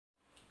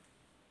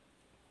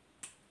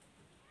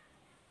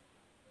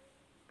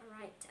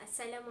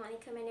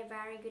Assalamualaikum and a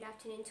very good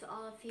afternoon to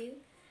all of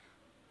you.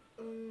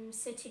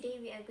 So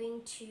today we are going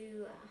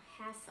to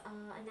have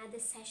another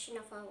session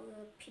of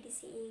our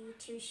PDCA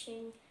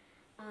tuition,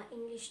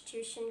 English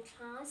tuition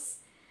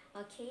class.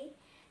 Okay,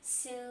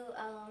 so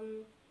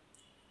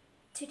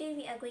today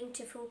we are going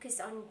to focus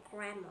on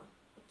grammar.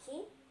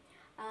 Okay,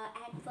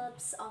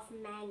 adverbs of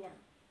manner.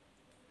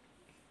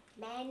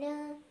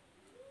 Manner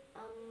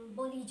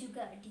boleh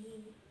juga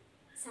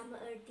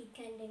sama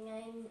ertikan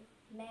dengan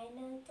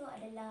manner tu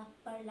adalah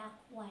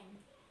perlakuan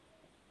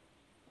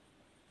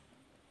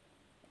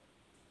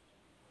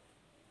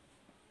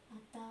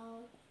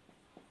atau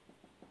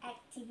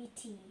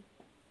activity.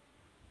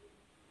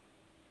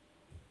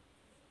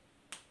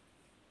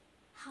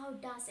 How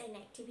does an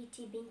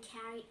activity being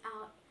carried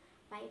out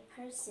by a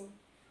person?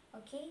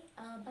 Okay,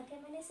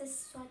 bagaimana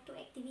sesuatu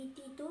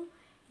aktiviti tu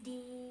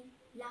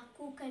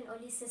dilakukan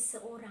oleh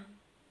seseorang.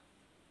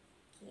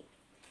 Okay.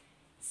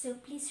 So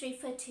please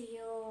refer to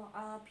your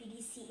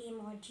PDCA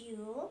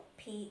module,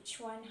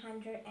 page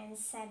 171.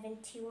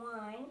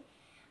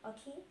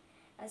 Okay,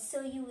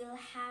 so you will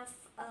have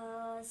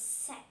a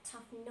set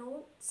of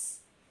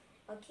notes.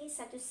 Okay,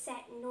 satu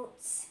set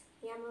notes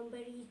yang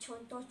memberi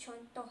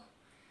contoh-contoh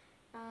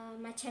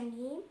macam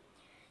ni.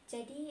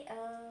 Jadi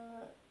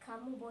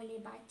kamu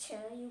boleh baca,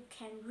 you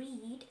can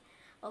read.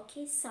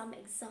 Okay, some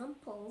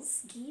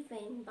examples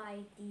given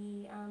by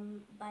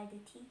the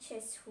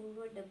teachers who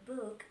wrote the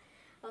book.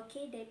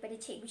 Okay, daripada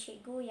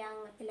cikgu-cikgu yang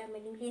telah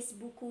menulis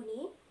buku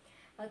ni.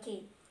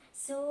 Okay,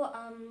 so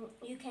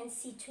you can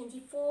see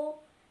 24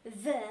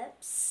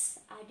 verbs,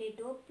 ada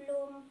 24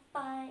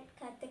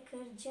 kata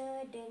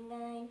kerja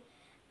dengan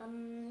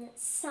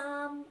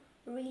some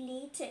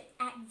related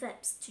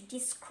adverbs to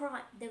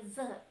describe the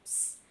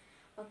verbs.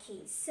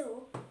 Okay,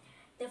 so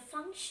the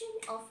function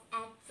of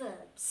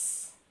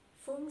adverbs,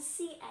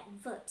 fungsi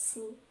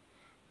adverbs ni,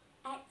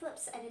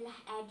 adverbs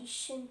adalah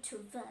addition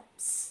to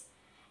verbs.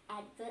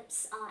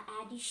 Adverbs are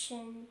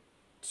addition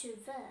to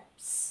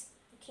verbs.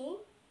 Okay,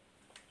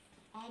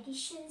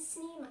 additions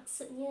ni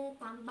maksudnya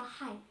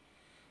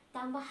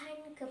tambahan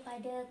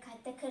kepada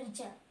kata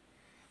kerja.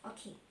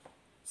 Okay,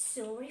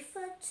 so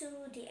refer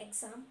to the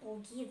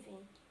example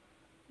given.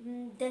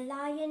 The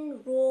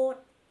lion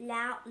roared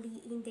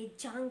loudly in the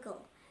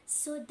jungle.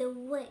 So the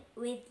word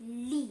with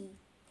li,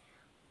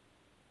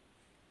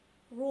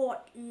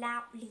 roared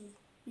loudly.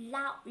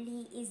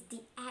 Loudly is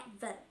the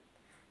adverb.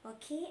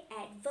 Okay,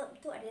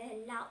 adverb tu adalah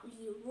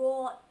loudly,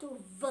 roar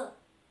tu verb.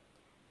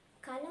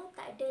 Kalau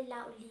tak ada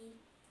loudly,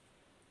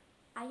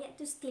 ayat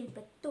tu still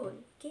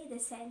betul. Okay,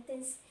 the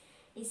sentence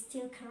is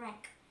still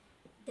correct.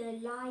 The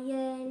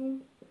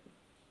lion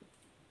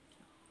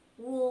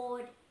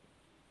roared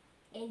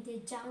in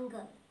the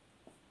jungle.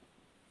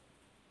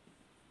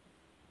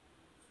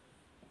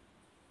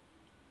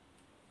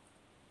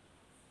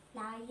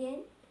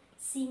 Lion,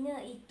 singa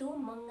itu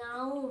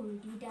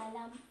mengaum di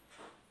dalam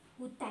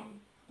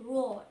hutan.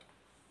 Roared.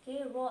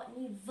 Okay, roared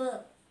ni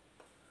verb.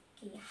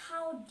 Okay,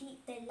 how did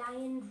the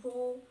lion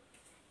roar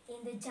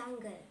in the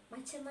jungle?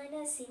 Macam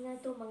mana singa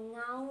tu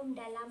mengaum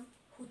dalam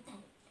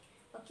hutan?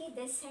 Okay,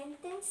 the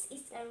sentence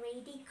is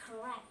already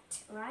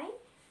correct, right?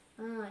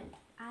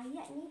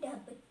 Ayat ni dah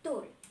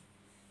betul.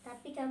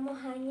 Tapi kamu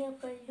hanya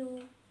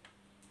perlukan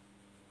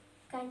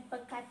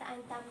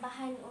perkataan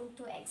tambahan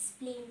untuk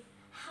explain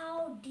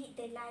how did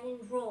the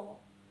lion roar?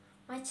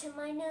 Macam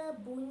mana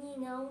bunyi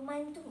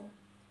ngauman tu?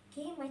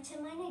 Okay,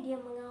 macam mana dia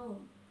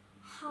mengaum?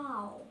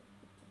 How?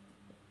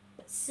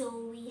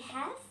 So we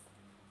have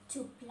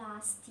to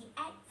plus the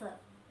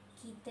adverb.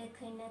 Kita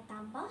kena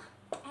tambah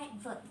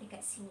adverb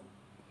dekat sini.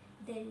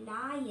 The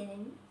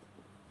lion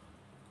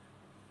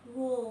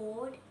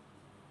roared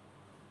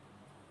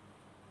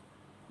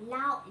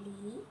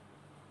loudly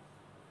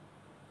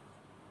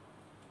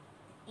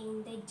in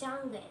the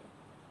jungle.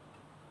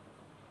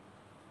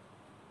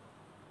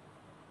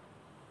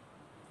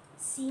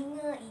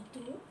 Singa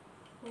itu,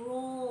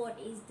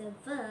 roared is the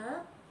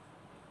verb.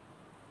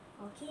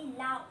 Okay,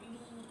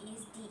 loudly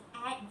is the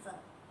adverb.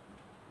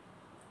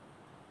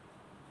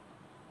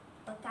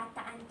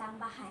 Perkataan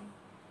tambahan.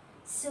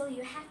 So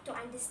you have to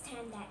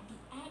understand that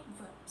the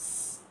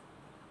adverbs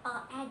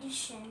are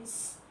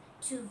additions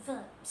to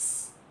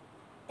verbs.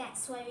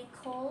 That's why we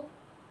call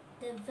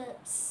the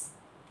verbs.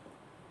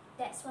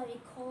 That's why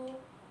we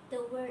call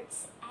the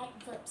words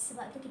adverbs.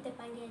 Sebab tu kita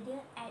panggil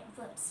dia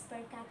adverbs,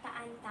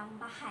 perkataan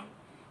tambahan.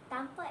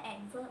 Tanpa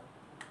adverb,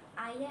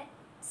 ayat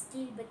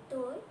still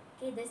betul.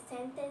 Okay, the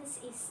sentence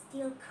is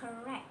still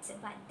correct,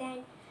 but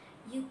then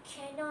you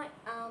cannot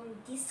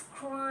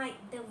describe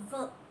the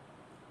verb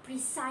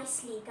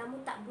precisely. Kamu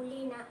tak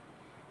boleh nak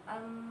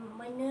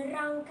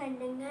menerangkan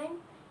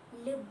dengan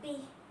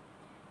lebih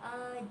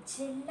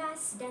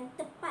jelas dan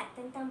tepat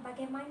tentang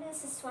bagaimana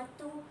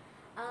sesuatu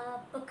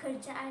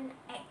pekerjaan,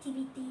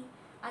 aktiviti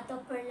atau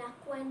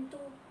perlakuan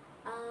tu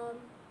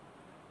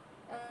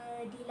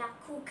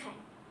dilakukan.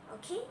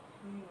 Okay?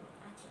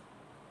 Okay.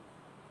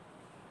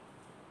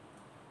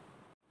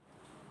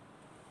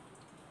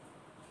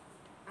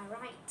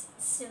 Alright,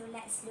 so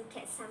let's look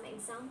at some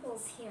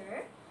examples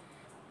here.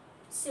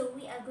 So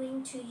we are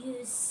going to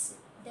use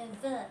the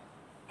verb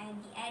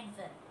and the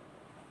adverb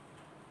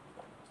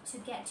to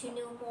get to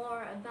know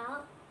more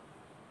about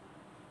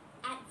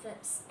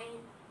adverbs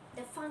and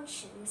the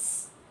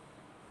functions.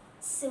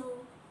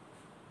 So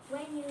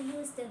when you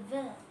use the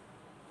verb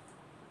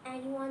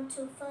and you want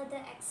to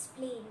further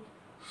explain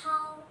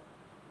how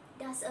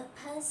does a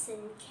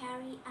person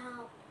carry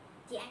out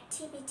the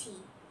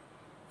activity,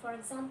 for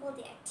example,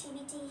 the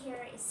activity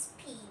here is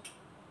speak.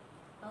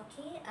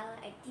 Okay,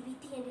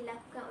 aktiviti yang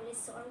dilakukan oleh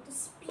seorang tu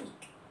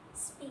speak.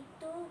 Speak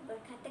tu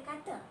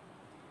berkata-kata.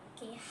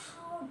 Okay,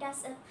 how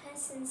does a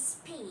person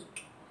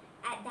speak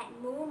at that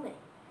moment?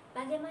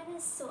 Bagaimana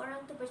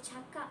seorang tu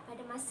bercakap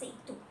pada masa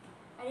itu?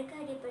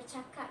 Adakah dia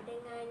bercakap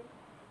dengan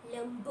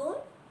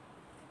lembut?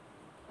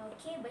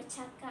 Okay,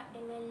 bercakap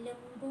dengan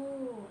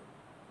lembut.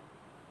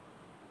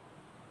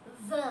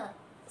 Verb.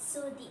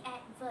 So the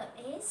adverb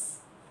is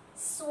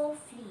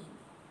softly.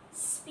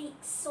 Speak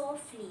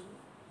softly.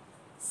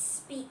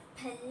 Speak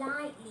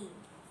politely.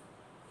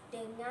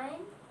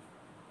 Dengan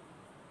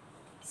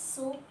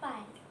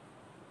sopan.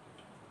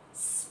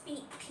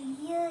 Speak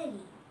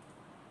clearly.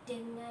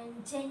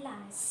 Dengan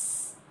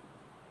jelas.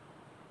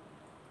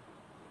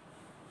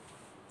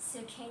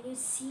 So can you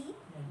see?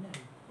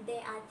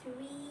 There are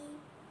 3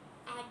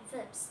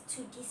 adverbs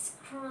to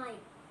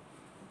describe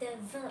the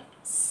verb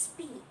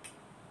speak.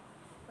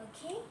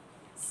 Okay,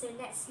 so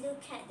let's look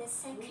at the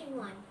second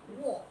one.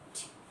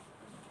 Walked.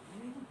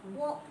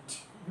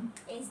 Walked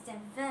is the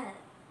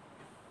verb.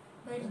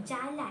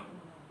 Berjalan.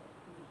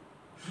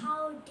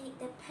 How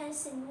did the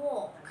person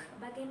walk?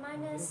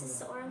 Bagaimana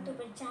seseorang tu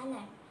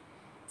berjalan?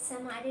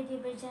 Sama ada dia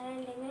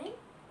berjalan dengan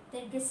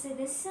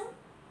tergesa-gesa,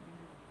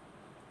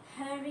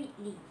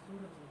 hurriedly.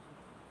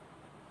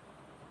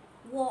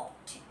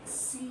 Walked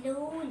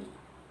slowly.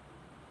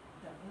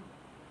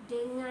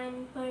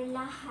 Dengan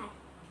perlahan.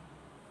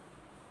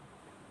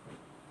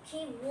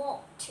 Okay,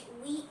 walked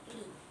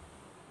weakly.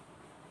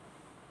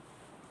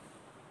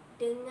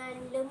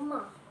 Dengan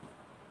lemah.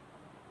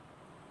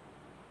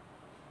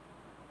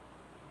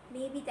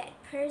 Maybe that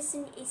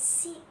person is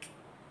sick.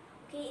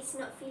 Okay, it's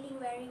not feeling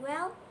very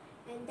well.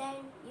 And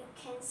then you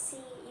can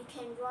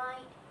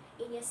write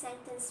in your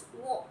sentence,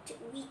 walked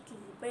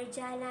weakly.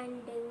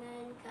 Berjalan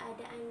dengan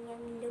keadaan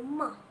yang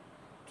lemah.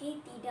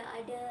 Okay, tidak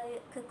ada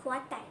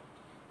kekuatan.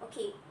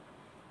 Okay,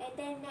 and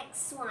then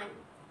next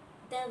one.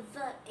 The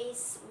verb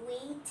is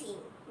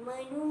waiting,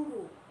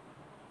 menunggu,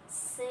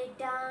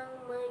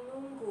 sedang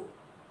menunggu.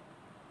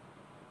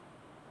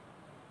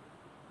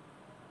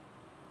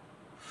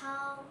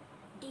 How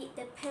did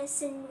the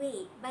person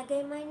wait?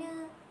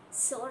 Bagaimana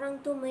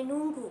seorang tu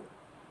menunggu?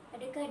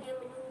 Adakah dia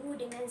menunggu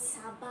dengan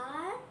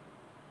sabar?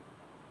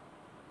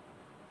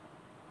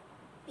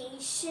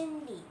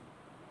 Patiently.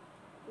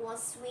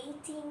 Was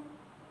waiting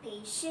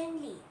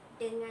patiently,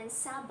 dengan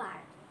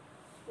sabar.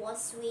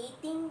 Was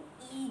waiting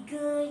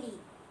eagerly,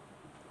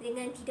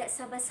 dengan tidak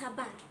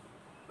sabar-sabar.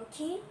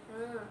 Okay?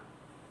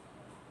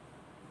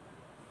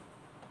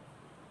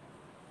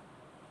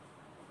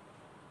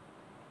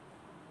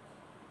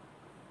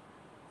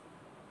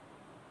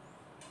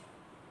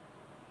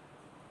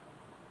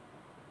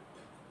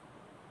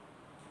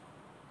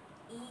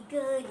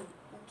 Eagerly.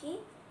 Okay?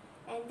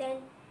 And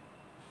then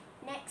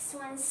next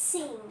one,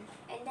 sing.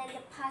 And then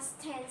the past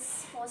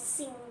tense for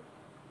sing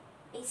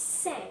is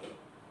sang.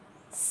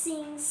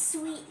 Sing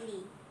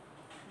sweetly,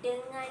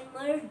 dengan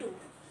merdu.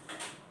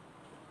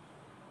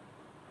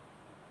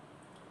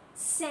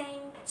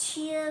 Sang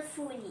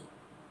cheerfully,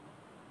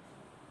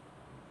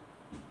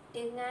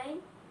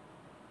 dengan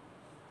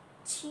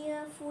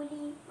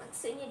cheerfully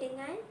maksudnya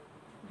dengan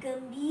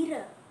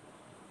gembira,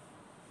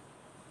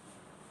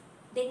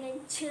 dengan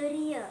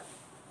ceria.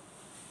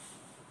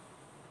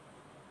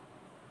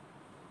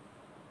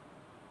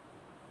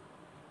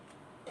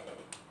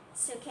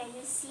 So can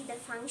you see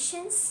the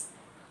functions?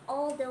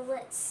 All the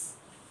words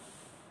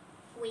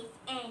with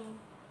N,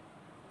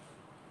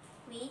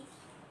 with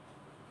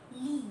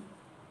li.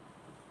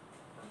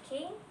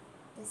 Okay,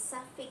 the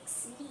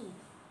suffix li.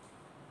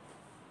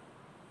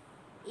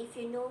 If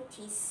you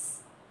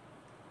notice,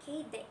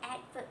 okay, the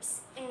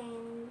adverbs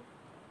end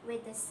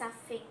with the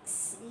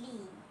suffix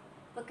li.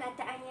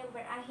 Perkataan yang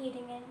berakhir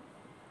dengan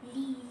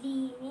li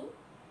ni,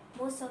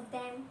 most of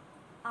them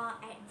are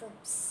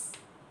adverbs.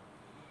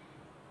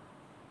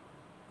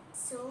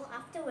 So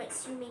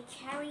afterwards, you may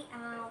carry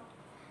out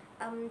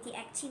the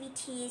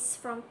activities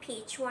from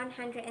page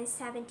 172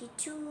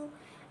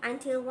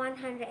 until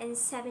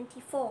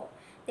 174.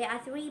 There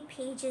are 3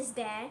 pages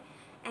there,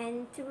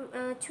 and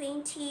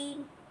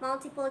 20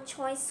 multiple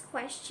choice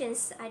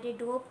questions. Ada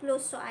 20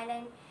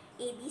 soalan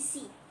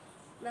ABC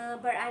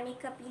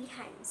beraneka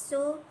pilihan.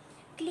 So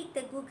click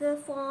the Google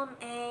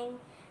form and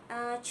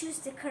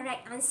choose the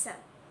correct answer.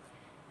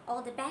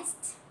 All the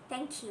best.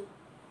 Thank you.